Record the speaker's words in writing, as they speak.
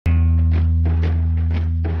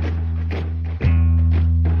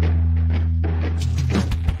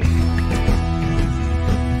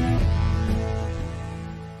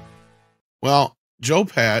Joe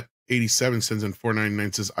Pat 87 sends in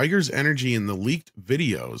 499 says Iger's energy in the leaked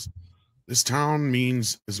videos. This town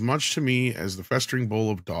means as much to me as the festering bowl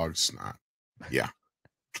of dog snot. Yeah.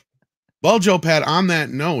 Well, Joe Pat, on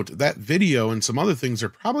that note, that video and some other things are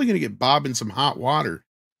probably going to get Bob in some hot water.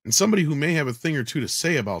 And somebody who may have a thing or two to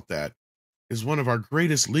say about that is one of our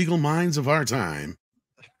greatest legal minds of our time.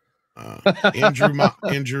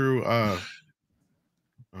 Andrew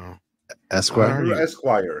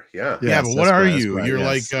Esquire. Yeah. Yeah, but what Esquire, are you? Esquire. You're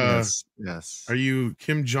yes, like, yes. Are you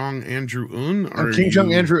Kim Jong Andrew Un? Or I'm Kim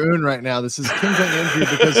Jong Andrew Un right now. This is Kim Jong Andrew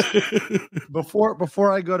because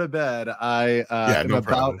before I go to bed, I am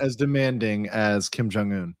about as demanding as Kim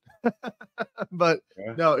Jong Un. But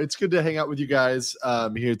no, it's good to hang out with you guys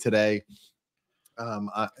here today.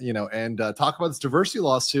 And talk about this diversity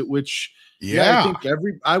lawsuit, which I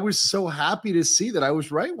think I was so happy to see that I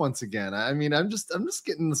was right once again. I mean, I'm just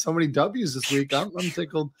getting so many W's this week. I'm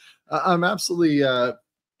tickled. I'm absolutely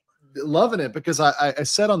loving it because I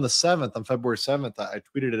said on the 7th, on February 7th, I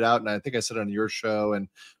tweeted it out, and I think I said it on your show and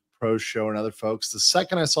Pro's show and other folks. The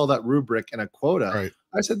second I saw that rubric and a quota,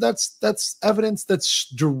 I said that's evidence. That's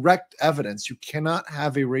direct evidence. You cannot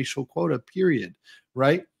have a racial quota, period.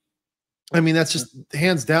 Right? I mean, that's just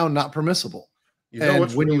hands down not permissible. You know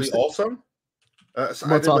what's really awesome? So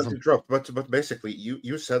I didn't want to interrupt, but basically,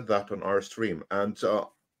 you said that on our stream, and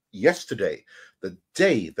yesterday, the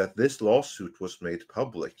day that this lawsuit was made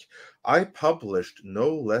public, I published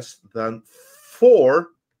no less than 4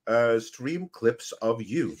 stream clips of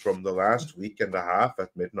you from the last week and a half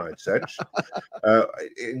at Midnight Edge,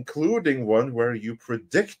 including one where you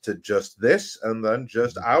predicted just this, and then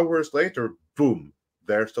just hours later, boom.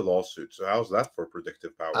 There's the lawsuit. So how's that for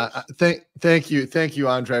predictive powers? Thank you,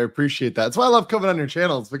 Andre. I appreciate that. That's why I love coming on your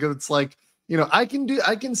channels, because it's like, I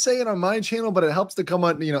can say it on my channel, but it helps to come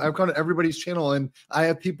on, I've gone to everybody's channel, and I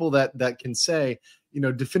have people that can say,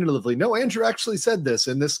 definitively, no, Andrew actually said this,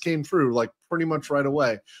 and this came through like pretty much right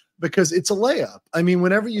away, because it's a layup. I mean,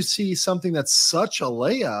 whenever you see something that's such a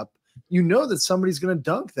layup, that somebody's going to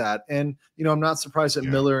dunk that. And, I'm not surprised that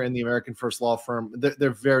Miller and the American First Law Firm, they're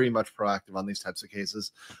very much proactive on these types of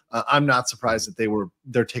cases. I'm not surprised that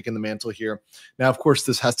they're taking the mantle here. Now, of course,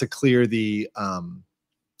 this has to clear the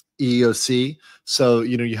EEOC. So,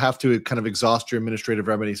 you have to kind of exhaust your administrative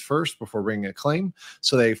remedies first before bringing a claim.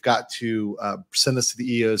 So they've got to send this to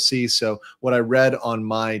the EEOC. So what I read on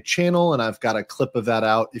my channel, and I've got a clip of that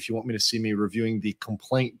out if you want me to see me reviewing the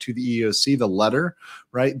complaint to the EEOC, the letter,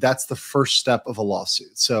 right? That's the first step of a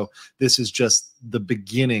lawsuit. So this is just the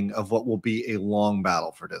beginning of what will be a long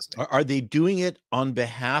battle for Disney. Are they doing it on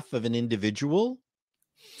behalf of an individual?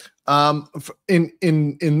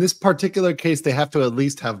 In this particular case, they have to at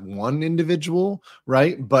least have one individual,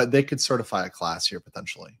 right? But they could certify a class here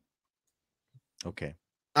potentially. Okay.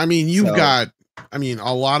 I mean, you've got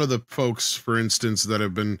a lot of the folks, for instance, that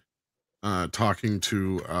have been talking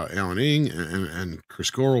to Alan Ng and Chris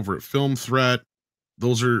Gore over at Film Threat.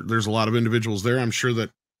 There's a lot of individuals there. I'm sure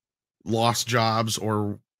that lost jobs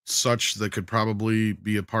or such that could probably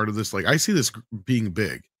be a part of this. Like, I see this being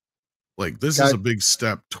big. Like, this is a big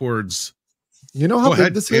step towards. How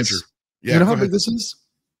big this is? Yeah, how big this is?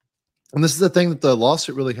 And this is the thing that the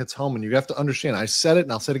lawsuit really hits home. And you have to understand, I said it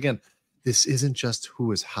and I'll say it again. This isn't just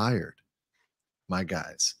who is hired, my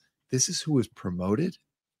guys. This is who is promoted.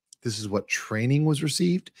 This is what training was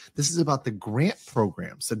received. This is about the grant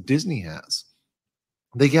programs that Disney has.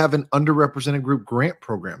 They have an underrepresented group grant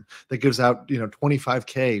program that gives out,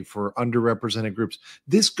 $25K for underrepresented groups.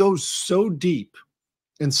 This goes so deep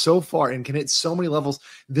and so far and can hit so many levels.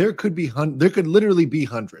 There could literally be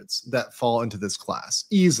hundreds that fall into this class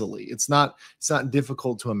easily. It's not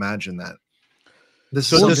difficult to imagine that.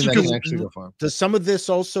 This is something that can actually go far. Does some of this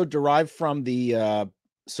also derive from the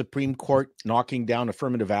Supreme Court knocking down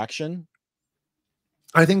affirmative action?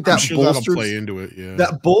 I think that that'll play into it. Yeah,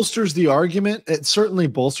 that bolsters the argument. It certainly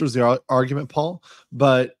bolsters the argument, Paul,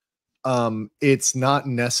 but it's not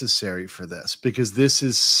necessary for this, because this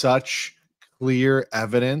is such clear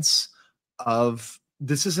evidence of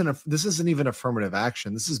this isn't even affirmative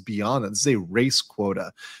action. This is beyond it. This is a race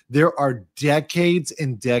quota. There are decades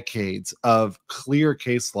and decades of clear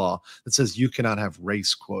case law that says you cannot have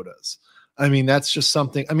race quotas. I mean, that's just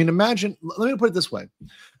something. I mean, imagine, let me put it this way.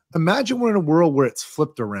 Imagine we're in a world where it's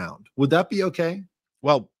flipped around. Would that be okay?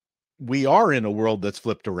 Well, we are in a world that's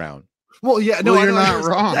flipped around. Well, yeah, no, you're not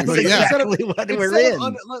wrong. That's exactly what we're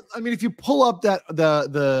in. I mean, if you pull up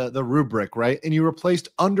the rubric, right, and you replaced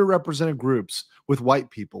underrepresented groups with white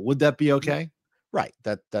people, would that be okay? Right.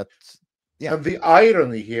 That's Yeah. And the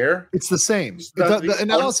irony here, it's the same. The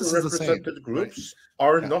analysis is the same. Groups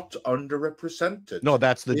are not underrepresented. No,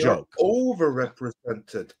 that's the joke.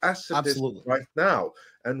 Overrepresented as it Absolutely. is right now.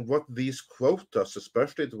 And what these quotas,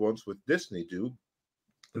 especially the ones with Disney, do,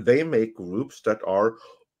 they make groups that are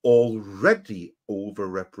already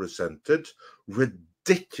overrepresented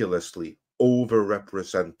ridiculously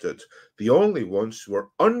overrepresented. The only ones who are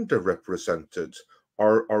underrepresented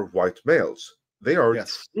are white males. They are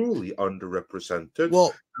truly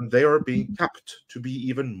underrepresented, and they are being kept to be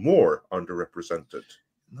even more underrepresented.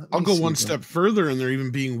 I'll go one step further, and they're even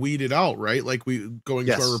being weeded out, right? Like going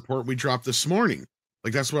to our report we dropped this morning.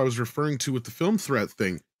 Like that's what I was referring to with the film threat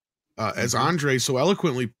thing. As Andre so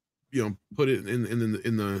eloquently, put it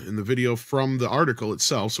in the video from the article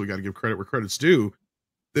itself. So we got to give credit where credit's due.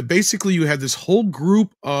 That basically you had this whole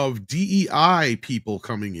group of DEI people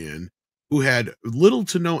coming in who had little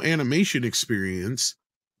to no animation experience,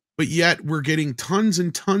 but yet we're getting tons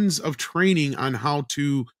and tons of training on how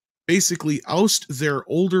to basically oust their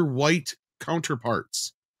older white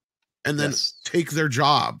counterparts and then take their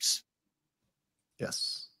jobs.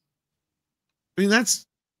 Yes. I mean, that's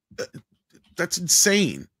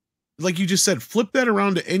insane. Like you just said, flip that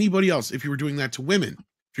around to anybody else. If you were doing that to women,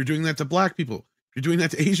 if you're doing that to black people, if you're doing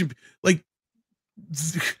that to Asian people, like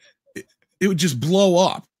it would just blow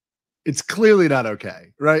up. It's clearly not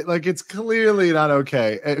okay, right? Like it's clearly not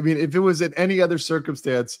okay. I mean, if it was in any other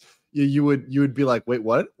circumstance, you would be like, wait,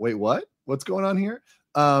 what? Wait, what? What's going on here?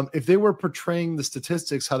 If they were portraying the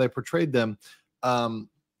statistics how they portrayed them,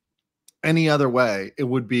 any other way, it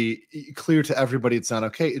would be clear to everybody it's not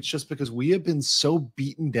okay. It's just because we have been so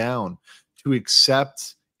beaten down to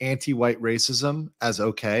accept anti-white racism as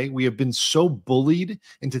okay. We have been so bullied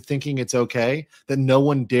into thinking it's okay that no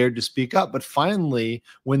one dared to speak up. But finally,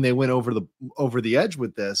 when they went over the edge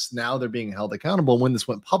with this, now they're being held accountable when this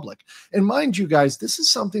went public. And mind you guys, this is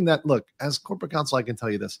something that, look, as corporate counsel, I can tell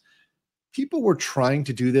you this. People were trying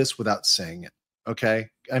to do this without saying it. Okay.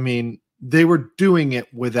 I mean, they were doing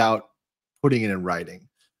it without putting it in writing.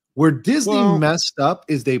 Where Disney messed up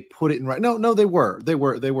is they put it in right. No, they were,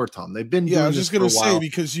 Tom. They've been doing I was just going to say,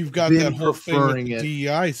 because you've got that whole thing with the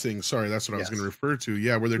DEI thing. Sorry, that's what I was going to refer to.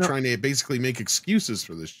 Yeah, where they're trying to basically make excuses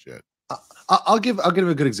for this shit. I'll give a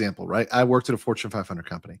good example, right? I worked at a Fortune 500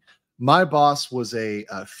 company. My boss was a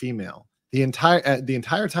female. The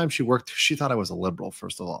entire time she worked, she thought I was a liberal,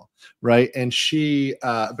 first of all, right? And she,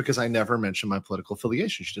 because I never mentioned my political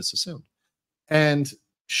affiliation, she just assumed. And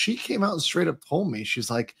she came out and straight up told me, she's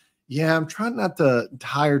like, yeah, I'm trying not to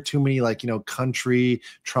hire too many country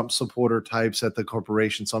Trump supporter types at the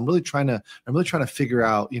corporation. So I'm really trying to figure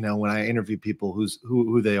out, when I interview people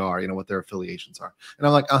who they are, what their affiliations are. And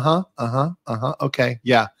I'm like, okay,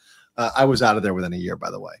 yeah. I was out of there within a year, by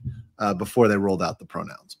the way, before they rolled out the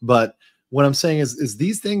pronouns. But what I'm saying is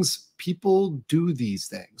these things, people do these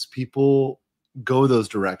things. People go those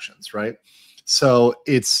directions, right? So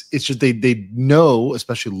it's just they know,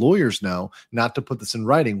 especially lawyers know, not to put this in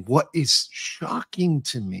writing. What is shocking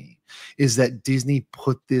to me is that Disney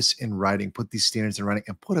put this in writing, put these standards in writing,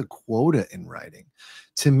 and put a quota in writing.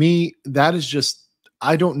 To me, that is just,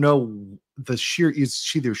 I don't know,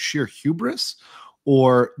 it's either sheer hubris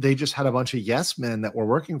or they just had a bunch of yes men that were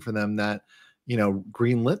working for them that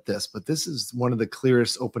greenlit this. But this is one of the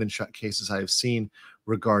clearest open and shut cases I have seen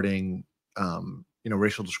regarding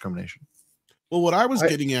racial discrimination. Well, what I was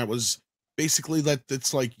getting at was basically that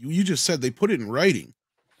it's like you just said, they put it in writing.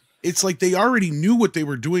 It's like they already knew what they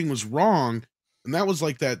were doing was wrong. And that was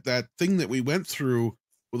like that thing that we went through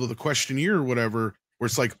with the questionnaire or whatever, where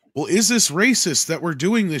it's like, well, is this racist that we're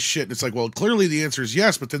doing this shit? And it's like, well, clearly the answer is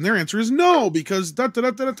yes, but then their answer is no, because da da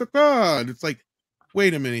da da da da. And it's like,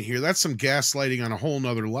 wait a minute here. That's some gaslighting on a whole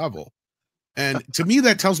nother level. And to me,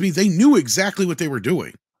 that tells me they knew exactly what they were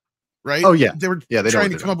doing. Right? Oh yeah, they were trying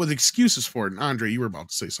to come up with excuses for it. And Andre, you were about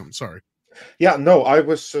to say something. Sorry. Yeah, no, I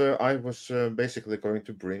was basically going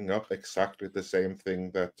to bring up exactly the same thing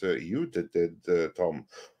that you did, Tom.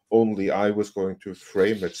 Only I was going to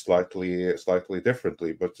frame it slightly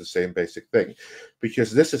differently, but the same basic thing,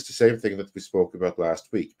 because this is the same thing that we spoke about last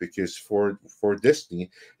week. Because for Disney,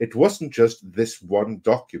 it wasn't just this one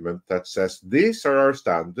document that says these are our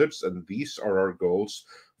standards and these are our goals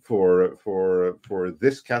for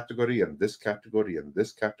this category and this category and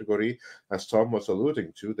this category. As Tom was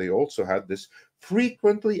alluding to, they also had this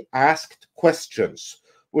frequently asked questions,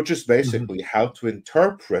 which is basically how to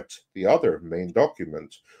interpret the other main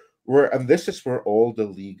document. And this is where all the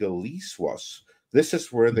legalese was. This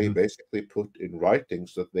is where they basically put in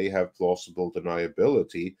writings that they have plausible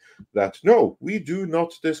deniability, that no, we do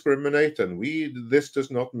not discriminate, and this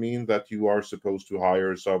does not mean that you are supposed to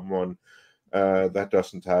hire someone that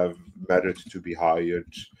doesn't have merit to be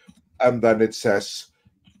hired. And then it says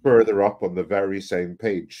further up on the very same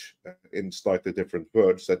page in slightly different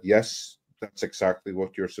words that yes, that's exactly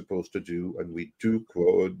what you're supposed to do, and we do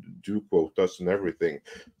quotas and everything.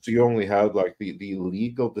 So you only had like the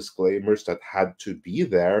legal disclaimers that had to be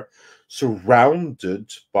there,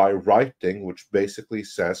 surrounded by writing, which basically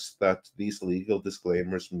says that these legal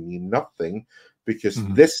disclaimers mean nothing because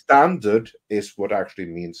this standard is what actually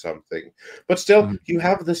means something. But still, you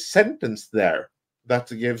have the sentence there that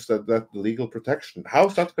gives that legal protection.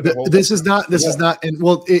 How's that going to hold? This is not, and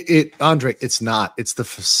well, Andre, it's not. It's the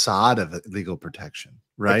facade of legal protection,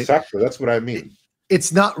 right? Exactly. That's what I mean.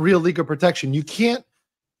 It's not real legal protection. You can't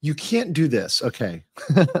do this. Okay.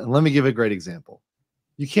 Let me give a great example.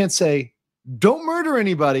 You can't say, don't murder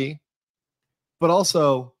anybody, but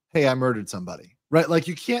also, hey, I murdered somebody, right? Like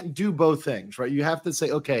you can't do both things, right? You have to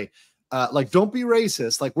say, okay, like don't be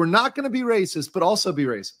racist. Like we're not going to be racist, but also be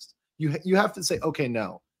racist. You have to say, okay,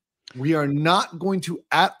 no, we are not going to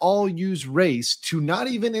at all use race to not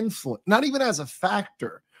even influence, not even as a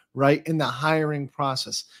factor, right, in the hiring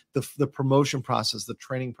process, the promotion process, the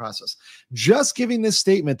training process. Just giving this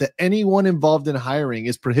statement that anyone involved in hiring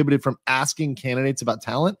is prohibited from asking candidates about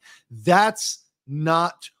talent, that's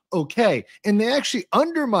not okay. And they actually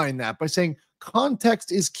undermine that by saying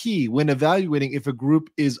context is key when evaluating if a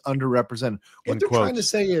group is underrepresented. What they're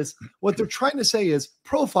trying to say is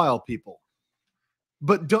profile people,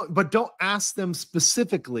 but don't ask them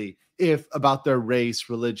specifically if about their race,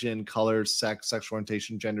 religion, color, sex, sexual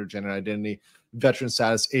orientation, gender identity, veteran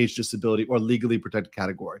status, age, disability, or legally protected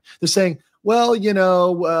category. They're saying, well,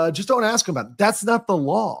 just don't ask them about it. That's not the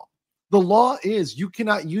law. The law is you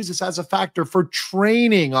cannot use this as a factor for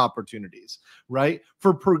training opportunities, right?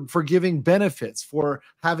 For giving benefits, for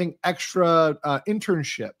having extra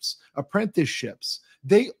internships, apprenticeships.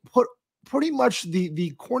 They put pretty much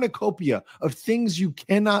the cornucopia of things you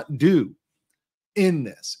cannot do in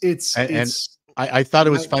this. I thought it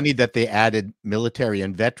was funny that they added military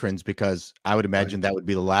and veterans, because I would imagine that would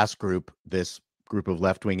be the last group this group of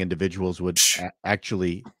left-wing individuals would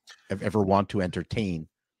actually ever want to entertain.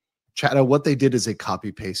 Chato, what they did is they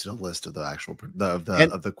copy pasted a list of the actual of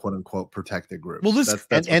the quote unquote protected groups. Well,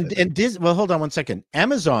 well, hold on one second.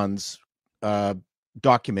 Amazon's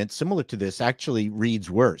document similar to this actually reads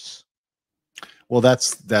worse. Well,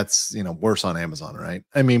 that's worse on Amazon, right?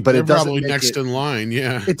 I mean, but they're it doesn't probably next in line.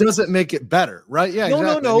 Yeah, it doesn't make it better, right? Yeah, no,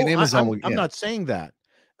 exactly. no. I mean, Amazon I'm not saying that.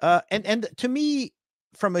 And to me,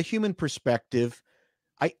 from a human perspective,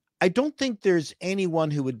 I don't think there's anyone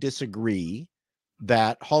who would disagree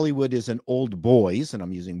that Hollywood is an old boys, and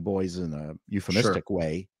I'm using boys in a euphemistic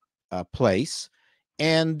way, place.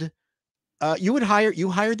 And you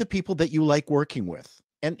hire the people that you like working with.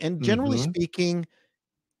 And generally speaking,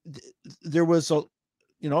 there was the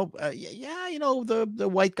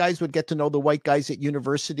white guys would get to know the white guys at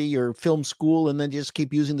university or film school, and then just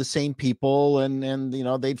keep using the same people. And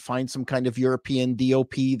they'd find some kind of European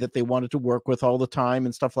DOP that they wanted to work with all the time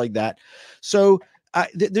and stuff like that. So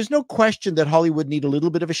there's no question that Hollywood need a little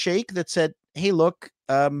bit of a shake that said, hey, look,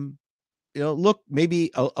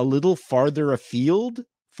 maybe a little farther afield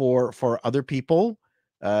for other people.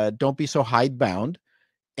 Don't be so hidebound.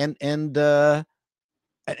 And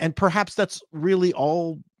perhaps that's really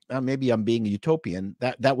all. Maybe I'm being utopian.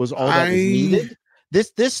 That was all that was needed.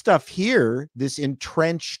 This stuff here, this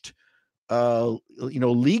entrenched,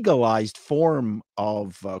 legalized form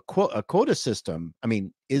of a quota system, I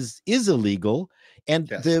mean, is illegal. And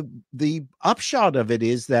yes, the upshot of it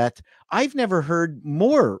is that I've never heard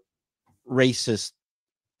more racist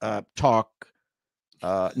talk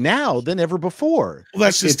now than ever before. Well,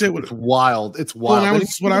 that's just it. It's wild. It's wild. Well,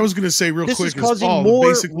 what I was going to say real quick is causing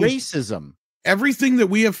more racism. Everything that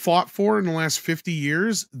we have fought for in the last 50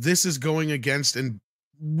 years, this is going against and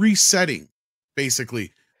resetting,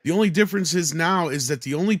 basically. The only difference is now is that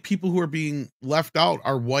the only people who are being left out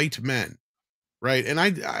are white men, right? And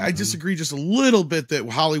I disagree just a little bit that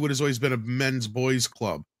Hollywood has always been a men's boys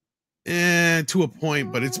club, to a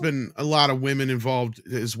point, but it's been a lot of women involved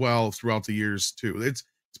as well throughout the years too. It's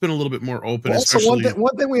been a little bit more open. Also,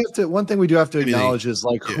 one thing we do have to acknowledge is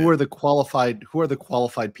like who are the qualified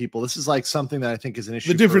people. This is like something that I think is an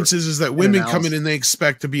issue. The difference is that women come in and they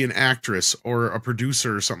expect to be an actress or a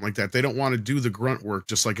producer or something like that. They don't want to do the grunt work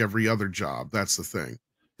just like every other job. That's the thing.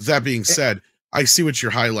 That being said, I see what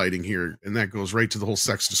you're highlighting here, and that goes right to the whole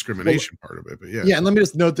sex discrimination part of it. But yeah. And let me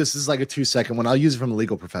just note this is like a 2-second one. I'll use it from the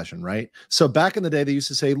legal profession, right? So back in the day, they used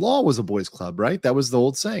to say law was a boys' club, right? That was the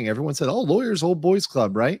old saying. Everyone said, "Oh, lawyers, old boys'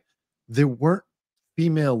 club," right? There weren't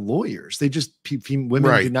female lawyers. They just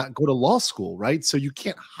women do not go to law school, right? So you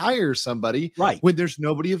can't hire somebody when there's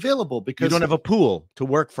nobody available because you don't have a pool to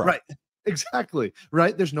work from. Right. Exactly.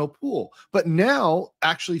 Right. There's no pool. But now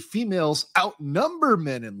actually females outnumber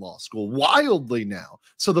men in law school wildly now.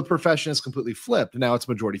 So the profession is completely flipped. Now it's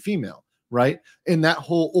majority female. Right. And that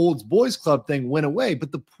whole old boys club thing went away,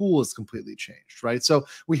 but the pool is completely changed. Right. So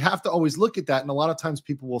we have to always look at that. And a lot of times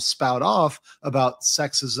people will spout off about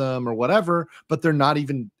sexism or whatever, but they're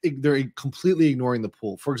completely ignoring the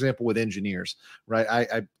pool. For example, with engineers. Right.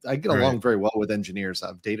 I get along very well with engineers.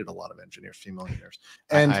 I've dated a lot of engineers, female engineers.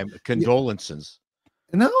 And condolences.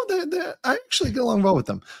 No, I actually get along well with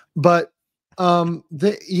them. But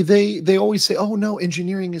they always say, oh, no,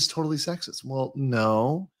 engineering is totally sexist. Well,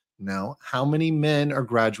 no. How many men are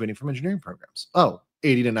graduating from engineering programs? Oh,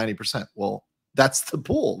 80 to 90%. Well, that's the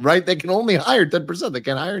pool, right? They can only hire 10%. They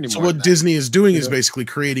can't hire anymore. So what Disney is doing is basically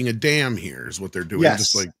creating a dam here is what they're doing. Yes.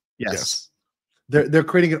 Just like, yes. They're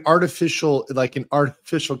creating an artificial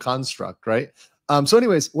construct, right? So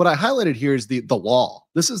anyways, what I highlighted here is the law.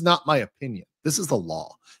 This is not my opinion. This is the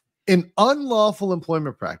law. An unlawful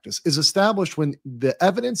employment practice is established when the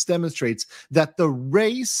evidence demonstrates that the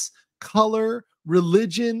race, color,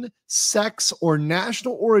 religion, sex, or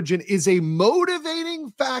national origin is a motivating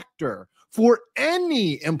factor for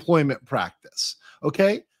any employment practice.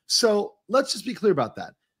 Okay, so let's just be clear about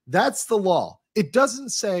that. That's the law. It doesn't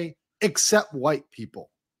say except white people.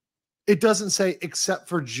 It doesn't say except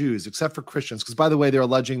for Jews, except for Christians, because by the way, they're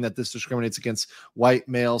alleging that this discriminates against white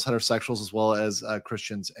males, heterosexuals, as well as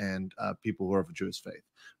Christians and people who are of a Jewish faith.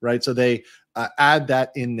 Right. So they add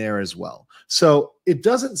that in there as well. So it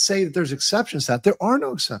doesn't say that there's exceptions to that. There are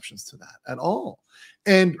no exceptions to that at all.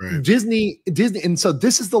 And Disney, and so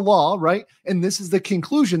this is the law, right? And this is the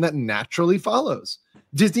conclusion that naturally follows.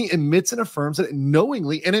 Disney admits and affirms that it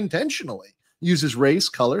knowingly and intentionally uses race,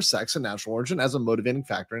 color, sex, and national origin as a motivating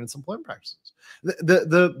factor in its employment practices.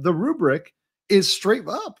 The rubric is straight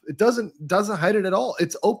up. It doesn't hide it at all.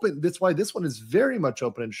 It's open. That's why this one is very much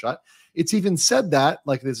open and shut. It's even said that,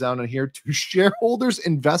 like this down in here, to shareholders,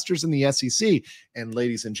 investors in the SEC. And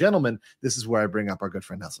ladies and gentlemen, this is where I bring up our good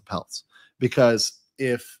friend Nelson Peltz, because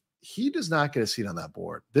if he does not get a seat on that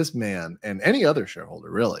board, this man and any other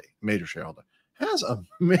shareholder, really major shareholder, has a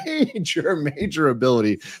major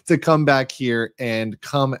ability to come back here and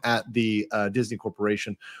come at the Disney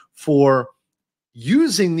Corporation for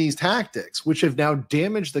using these tactics, which have now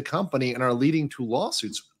damaged the company and are leading to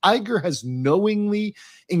lawsuits. Iger has knowingly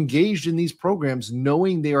engaged in these programs,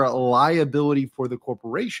 knowing they are a liability for the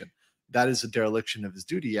corporation. That is a dereliction of his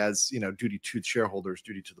duty, as duty to shareholders,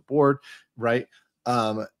 duty to the board, right?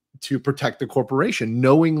 To protect the corporation,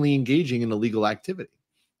 knowingly engaging in illegal activity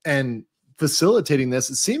and facilitating this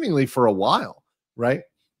seemingly for a while, right?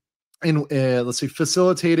 And let's see,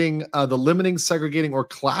 facilitating the limiting, segregating, or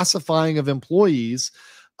classifying of employees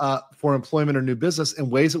for employment or new business in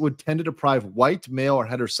ways that would tend to deprive white, male, or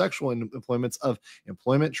heterosexual employments of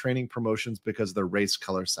employment, training, promotions because of their race,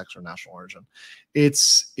 color, sex, or national origin.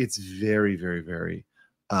 It's very, very, very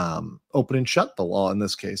open and shut, the law in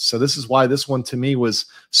this case. So this is why this one to me was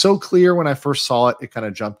so clear when I first saw it. It kind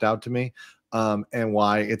of jumped out to me. And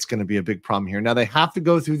why it's going to be a big problem here. Now, they have to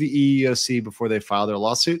go through the EEOC before they file their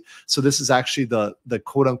lawsuit. So this is actually the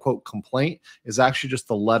quote unquote complaint is actually just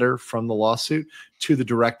the letter from the lawsuit to the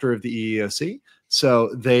director of the EEOC.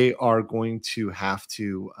 So they are going to have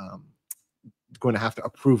to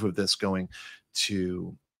approve of this going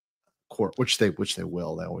to court, which they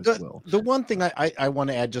will. They always will. The one thing I want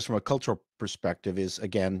to add just from a cultural perspective is,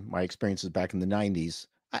 again, my experiences back in the 90s.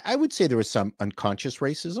 I would say there was some unconscious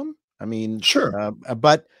racism. I mean, sure.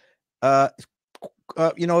 But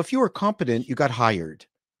if you were competent, you got hired,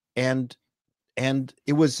 and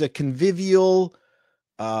it was a convivial,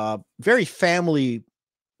 very family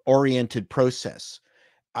oriented process.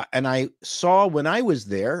 And I saw when I was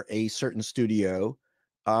there, a certain studio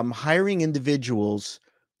hiring individuals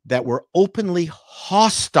that were openly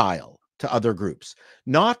hostile to other groups,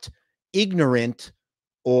 not ignorant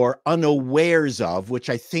or unawares of, which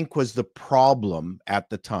I think was the problem at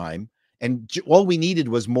the time. And all we needed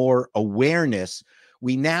was more awareness.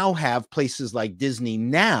 We now have places like Disney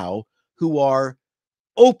now who are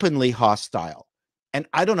openly hostile. And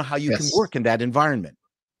I don't know how you can work in that environment.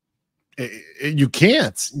 You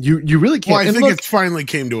can't. You really can't. Well, I think it finally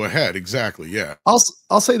came to a head. Exactly. Yeah. I'll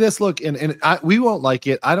say this. Look, and we won't like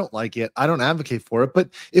it. I don't like it. I don't advocate for it. But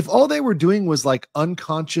if all they were doing was like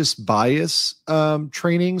unconscious bias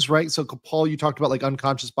trainings, right? So Paul, you talked about like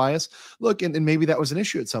unconscious bias. Look, and maybe that was an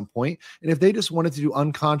issue at some point. And if they just wanted to do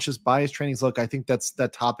unconscious bias trainings, look, I think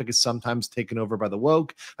that topic is sometimes taken over by the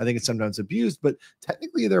woke. I think it's sometimes abused. But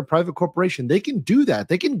technically, they're a private corporation. They can do that.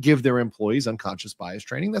 They can give their employees unconscious bias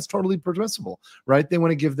training. That's totally permissible, right? They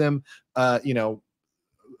want to give them,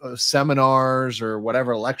 seminars or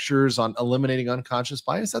whatever, lectures on eliminating unconscious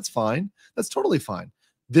bias. That's fine. That's totally fine.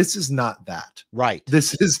 This is not that, right?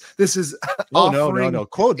 This is no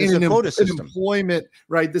quote. This is a quota system. Employment,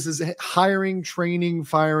 right? This is hiring, training,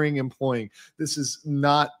 firing, employing. This is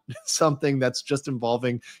not something that's just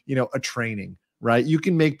involving a training. Right, you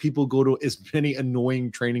can make people go to as many annoying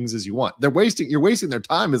trainings as you want. You're wasting their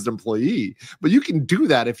time as an employee, but you can do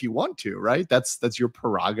that if you want to, right? That's your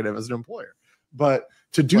prerogative as an employer. But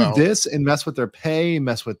to do this and mess with their pay,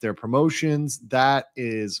 mess with their promotions, that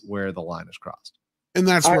is where the line is crossed. And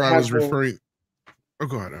that's where I was referring. Oh,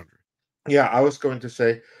 go ahead, Andrew. Yeah, I was going to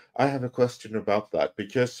say I have a question about that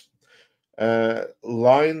because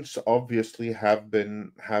lines obviously have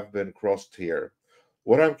been crossed here.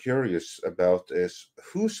 What I'm curious about is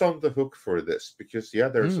who's on the hook for this? Because,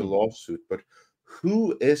 there's a lawsuit, but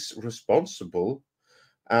who is responsible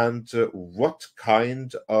and what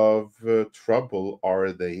kind of trouble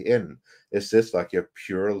are they in? Is this like a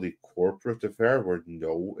purely corporate affair where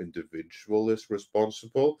no individual is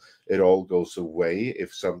responsible? It all goes away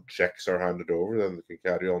if some checks are handed over, then they can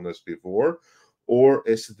carry on as before? Or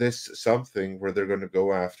is this something where they're going to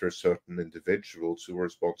go after certain individuals who are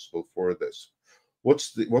responsible for this?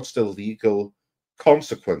 What's the legal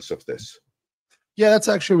consequence of this? Yeah, that's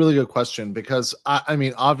actually a really good question because I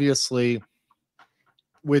mean, obviously,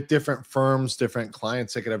 with different firms, different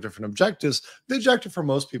clients, they could have different objectives. The objective for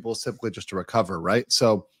most people is typically just to recover, right?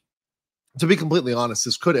 So, to be completely honest,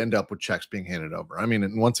 this could end up with checks being handed over. I mean,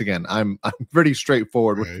 and once again, I'm pretty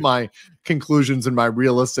straightforward with my conclusions and my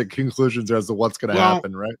realistic conclusions as to what's going to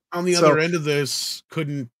happen, right? On the other end of this,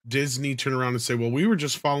 couldn't Disney turn around and say, "Well, we were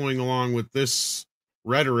just following along with this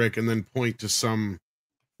rhetoric," and then point to some,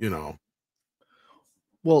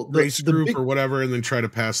 race group or whatever, and then try to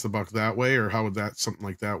pass the buck that way? Or how would something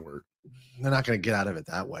like that work? They're not going to get out of it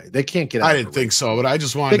that way. They can't get out. I didn't think so, but I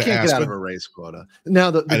just wanted to ask. They can't get out of a race quota. Now,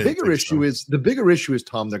 the bigger issue is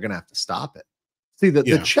Tom. They're going to have to stop it. See,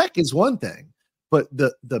 the check is one thing, but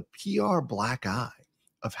the PR black eye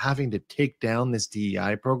of having to take down this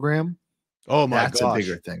DEI program. Oh my gosh. That's a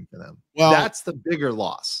bigger thing for them. Well, that's the bigger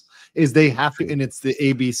loss is they have to, and it's the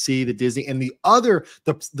ABC, the Disney, and the other,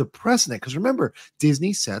 the precedent. Because remember,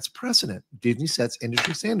 Disney sets precedent. Disney sets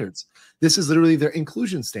industry standards. This is literally their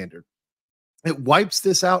inclusion standard. It wipes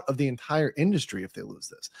this out of the entire industry if they lose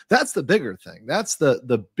this. That's the bigger thing. That's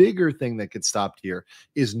the bigger thing that gets stopped here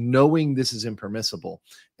is knowing this is impermissible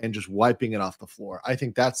and just wiping it off the floor. I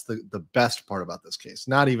think that's the best part about this case.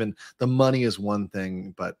 Not even the money is one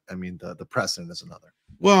thing, but I mean the precedent is another.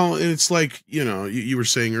 Well, it's like, you were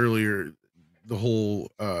saying earlier, the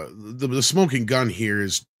whole the smoking gun here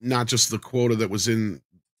is not just the quota that was in,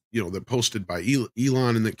 that posted by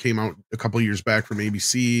Elon and that came out a couple of years back from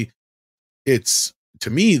ABC. It's, to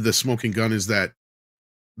me, the smoking gun is that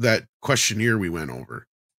questionnaire we went over.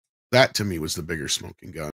 That to me was the bigger smoking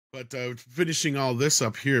gun. But finishing all this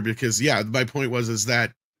up here, because my point is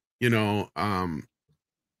that,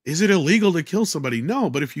 is it illegal to kill somebody? No,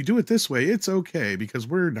 but if you do it this way, it's okay because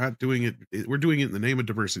we're not doing it. We're doing it in the name of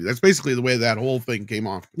diversity. That's basically the way that whole thing came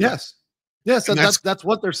off. Yes. That's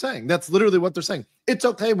what they're saying. That's literally what they're saying. It's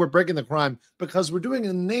okay. We're breaking the crime because we're doing it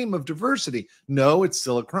in the name of diversity. No, it's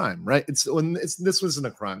still a crime, right? This wasn't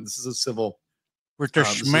a crime. This is a civil. We're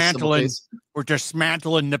dismantling. We're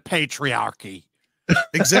dismantling the patriarchy.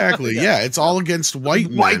 Exactly. Yeah, it's all against white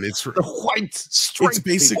men. It's white. It's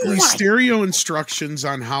basically stereo instructions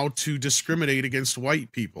on how to discriminate against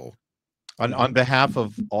white people. On behalf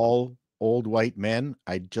of all old white men,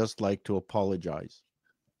 I'd just like to apologize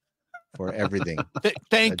for everything.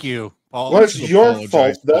 Thank you, Paul. Well, it's your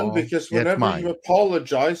fault then, because whenever you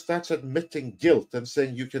apologize, that's admitting guilt and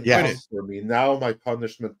saying you can do it for me. Now my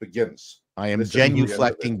punishment begins. I am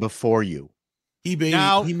genuflecting before you. He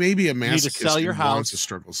may be a masochist. You need to sell your house,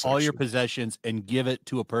 struggle all your possessions, and give it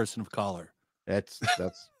to a person of color. That's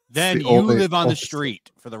then you live on the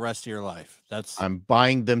street for the rest of your life. I'm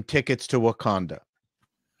buying them tickets to Wakanda.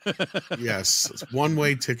 Yes,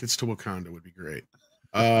 one-way tickets to Wakanda would be great.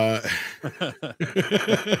 But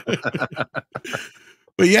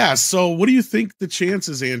yeah, so what do you think the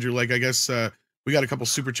chances, Andrew? Like, I guess We got a couple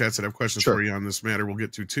super chats that have questions for you on this matter. We'll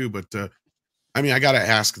get to too, but I mean, I got to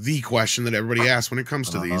ask the question that everybody asks when it comes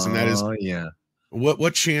to these, and that is,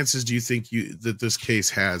 what chances do you think that this case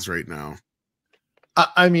has right now?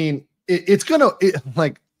 I mean, it's gonna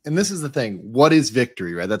like, and this is the thing. What is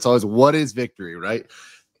victory, right? That's always what is victory, right?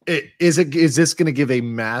 Is this going to give a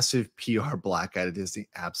massive PR black eye to Disney?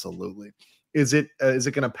 Absolutely. Is it going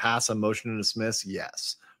to pass a motion to dismiss?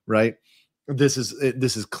 Yes. Right. This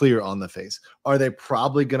is clear on the face. Are they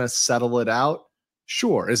probably going to settle it out?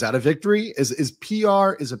 Sure. Is that a victory? Is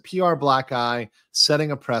a PR black eye setting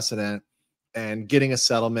a precedent and getting a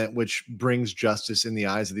settlement which brings justice in the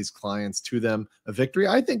eyes of these clients to them a victory?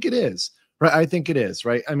 I think it is. Right. I think it is.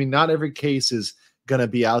 Right. I mean, not every case is going to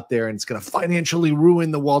be out there and it's going to financially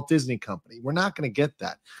ruin the Walt Disney Company. We're not going to get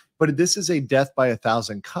that. But this is a death by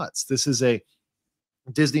 1,000 cuts. This is a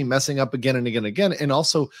Disney messing up again and again and again. And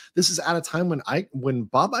also, this is at a time when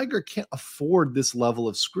Bob Iger can't afford this level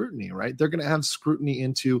of scrutiny, right? They're going to have scrutiny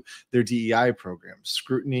into their DEI programs,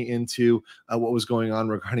 scrutiny into what was going on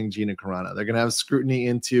regarding Gina Carano. They're going to have scrutiny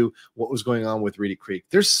into what was going on with Reedy Creek.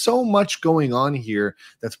 There's so much going on here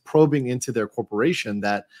that's probing into their corporation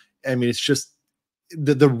that, I mean, it's just,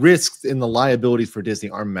 the risks and the liabilities for Disney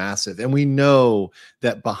are massive. And we know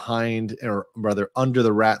that behind, or rather under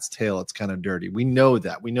the rat's tail, it's kind of dirty. We know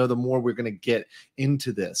that. We know the more we're going to get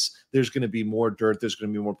into this, there's going to be more dirt. There's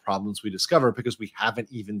going to be more problems we discover because we haven't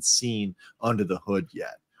even seen under the hood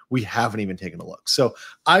yet. We haven't even taken a look. So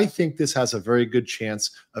I think this has a very good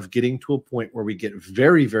chance of getting to a point where we get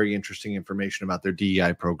very, very interesting information about their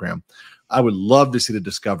DEI program. I would love to see the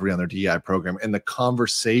discovery on their DEI program and the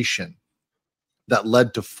conversation that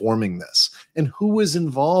led to forming this and who was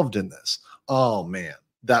involved in this. Oh man,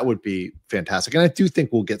 that would be fantastic. And I do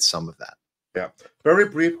think we'll get some of that. Yeah. Very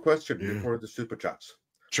brief question before the super chats.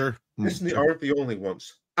 Sure. Disney aren't the only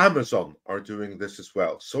ones. Amazon are doing this as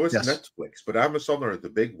well. So is Netflix, but Amazon are the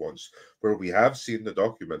big ones where we have seen the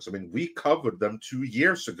documents. I mean, we covered them 2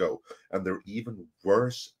 years ago and they're even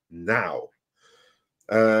worse now.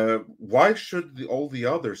 Why should all the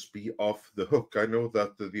others be off the hook? I know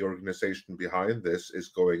that the organization behind this is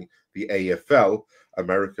going, the AFL,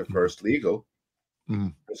 America First Legal,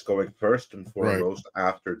 is going first and foremost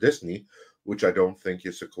after Disney, which I don't think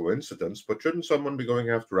is a coincidence. But shouldn't someone be going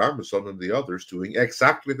after Amazon and the others doing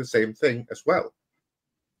exactly the same thing as well?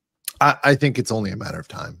 I think it's only a matter of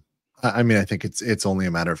time. I mean, I think it's only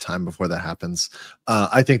a matter of time before that happens.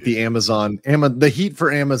 I think the heat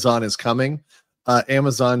for Amazon is coming.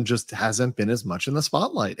 Amazon just hasn't been as much in the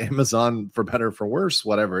spotlight. Amazon, for better or for worse,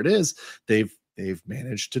 whatever it is, they've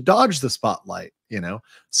managed to dodge the spotlight, you know?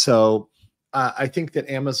 So I think that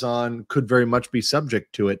Amazon could very much be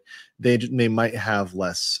subject to it. They might have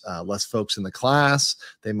less folks in the class.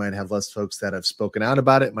 They might have less folks that have spoken out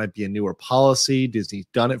about it. It might be a newer policy. Disney's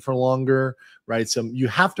done it for longer, right? So you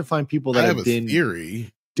have to find people that have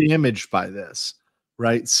been damaged by this,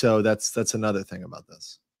 right? So that's another thing about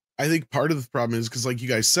this. I think part of the problem is because, like you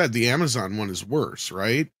guys said, the Amazon one is worse,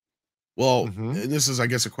 right? Well, and this is, I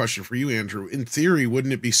guess, a question for you, Andrew. In theory,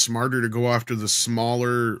 wouldn't it be smarter to go after the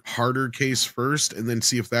smaller, harder case first and then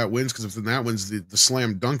see if that wins? Because if then that wins, the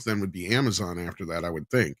slam dunk then would be Amazon after that, I would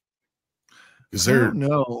think. Because they're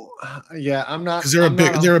I'm not because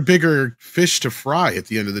they're a bigger fish to fry at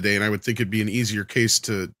the end of the day, and I would think it'd be an easier case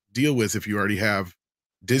to deal with if you already have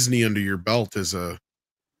Disney under your belt as a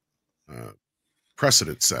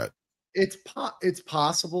precedent set. It's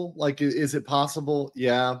possible. Like, is it possible?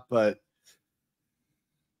 Yeah, but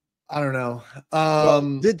I don't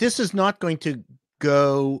know. This is not going to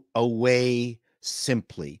go away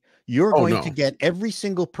simply. You're going to get every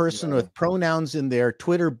single person with pronouns in their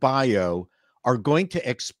Twitter bio are going to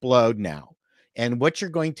explode now. And what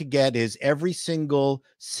you're going to get is every single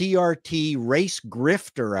CRT race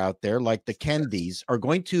grifter out there, like the Kennedys, are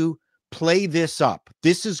going to play this up.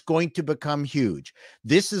 This is going to become huge.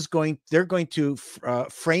 They're going to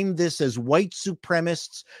frame this as white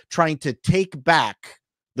supremacists trying to take back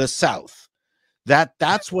the South.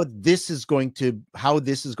 That's what this is going to, how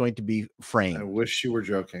this is going to be framed. I wish you were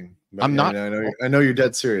joking. I'm not. I know you're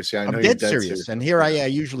dead serious. Yeah, I'm dead serious. And here I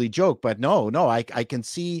usually joke, but no, I can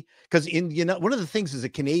see, because one of the things as a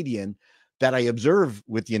Canadian that I observe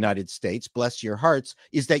with the United States, bless your hearts,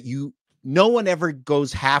 is that no one ever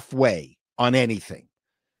goes halfway on anything.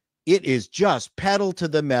 It is just pedal to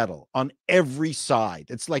the metal on every side.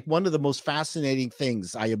 It's like one of the most fascinating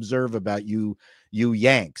things I observe about you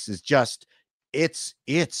Yanks is just, it's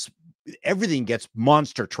everything gets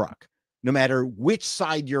monster truck, no matter which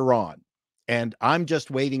side you're on. And I'm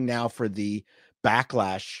just waiting now for the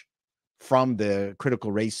backlash from the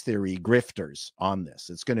critical race theory grifters on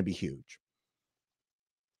this. It's going to be huge.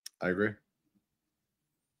 I agree.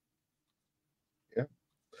 Yeah.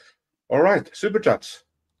 All right, super chats.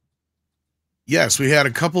 Yes, we had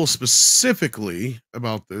a couple specifically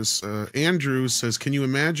about this. Andrew says, can you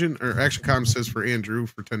imagine, or ActionCom says for Andrew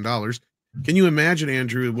for $10, can you imagine,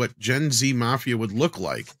 Andrew, what Gen Z Mafia would look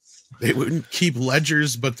like? They wouldn't keep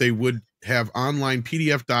ledgers, but they would have online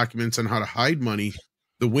PDF documents on how to hide money.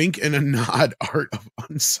 The wink and a nod art of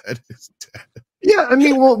unsaid is dead. Yeah, I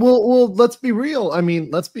mean, well, let's be real. I mean,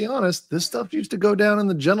 let's be honest. This stuff used to go down in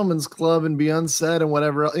the gentleman's club and be unsaid and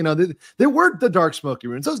whatever else. You know, there were the dark smoky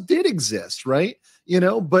rooms. Those did exist, right? You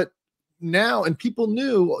know, but now, and people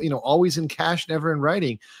knew, you know, always in cash, never in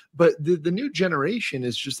writing. But the new generation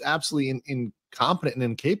is just absolutely incompetent and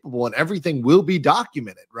incapable, and everything will be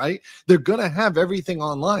documented, right? They're gonna have everything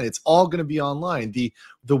online. It's all gonna be online. The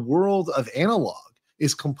world of analog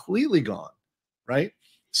is completely gone, right?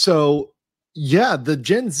 So yeah, the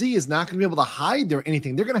Gen Z is not going to be able to hide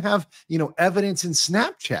anything. They're going to have, you know, evidence in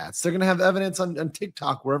Snapchats. They're going to have evidence on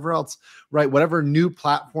TikTok, wherever else, right? Whatever new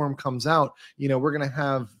platform comes out, you know, we're going to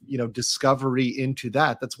have, you know, discovery into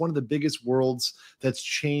that. That's one of the biggest worlds that's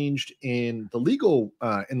changed in the legal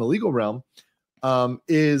realm,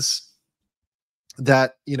 is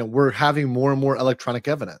that, you know, we're having more and more electronic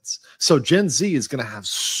evidence. So Gen Z is going to have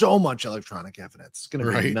so much electronic evidence. It's going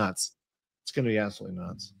to be nuts. It's going to be absolutely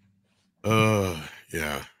nuts.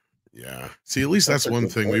 Yeah. See, at least that's one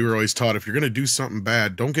thing we were always taught. If you're going to do something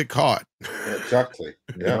bad, don't get caught. Exactly.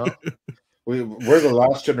 Yeah. We're the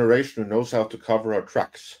last generation who knows how to cover our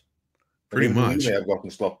tracks. Pretty much. We may have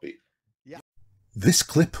gotten sloppy. This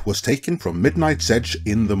clip was taken from Midnight's Edge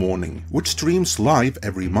in the Morning, which streams live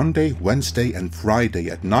every Monday, Wednesday and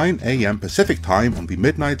Friday at 9 AM Pacific Time on the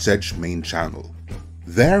Midnight's Edge main channel.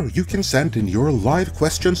 There you can send in your live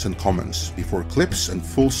questions and comments before clips and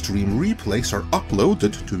full stream replays are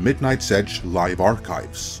uploaded to Midnight's Edge live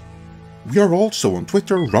archives. We are also on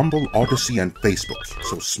Twitter, Rumble, Odyssey and Facebook,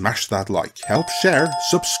 so smash that like, help share,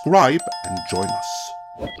 subscribe and join us.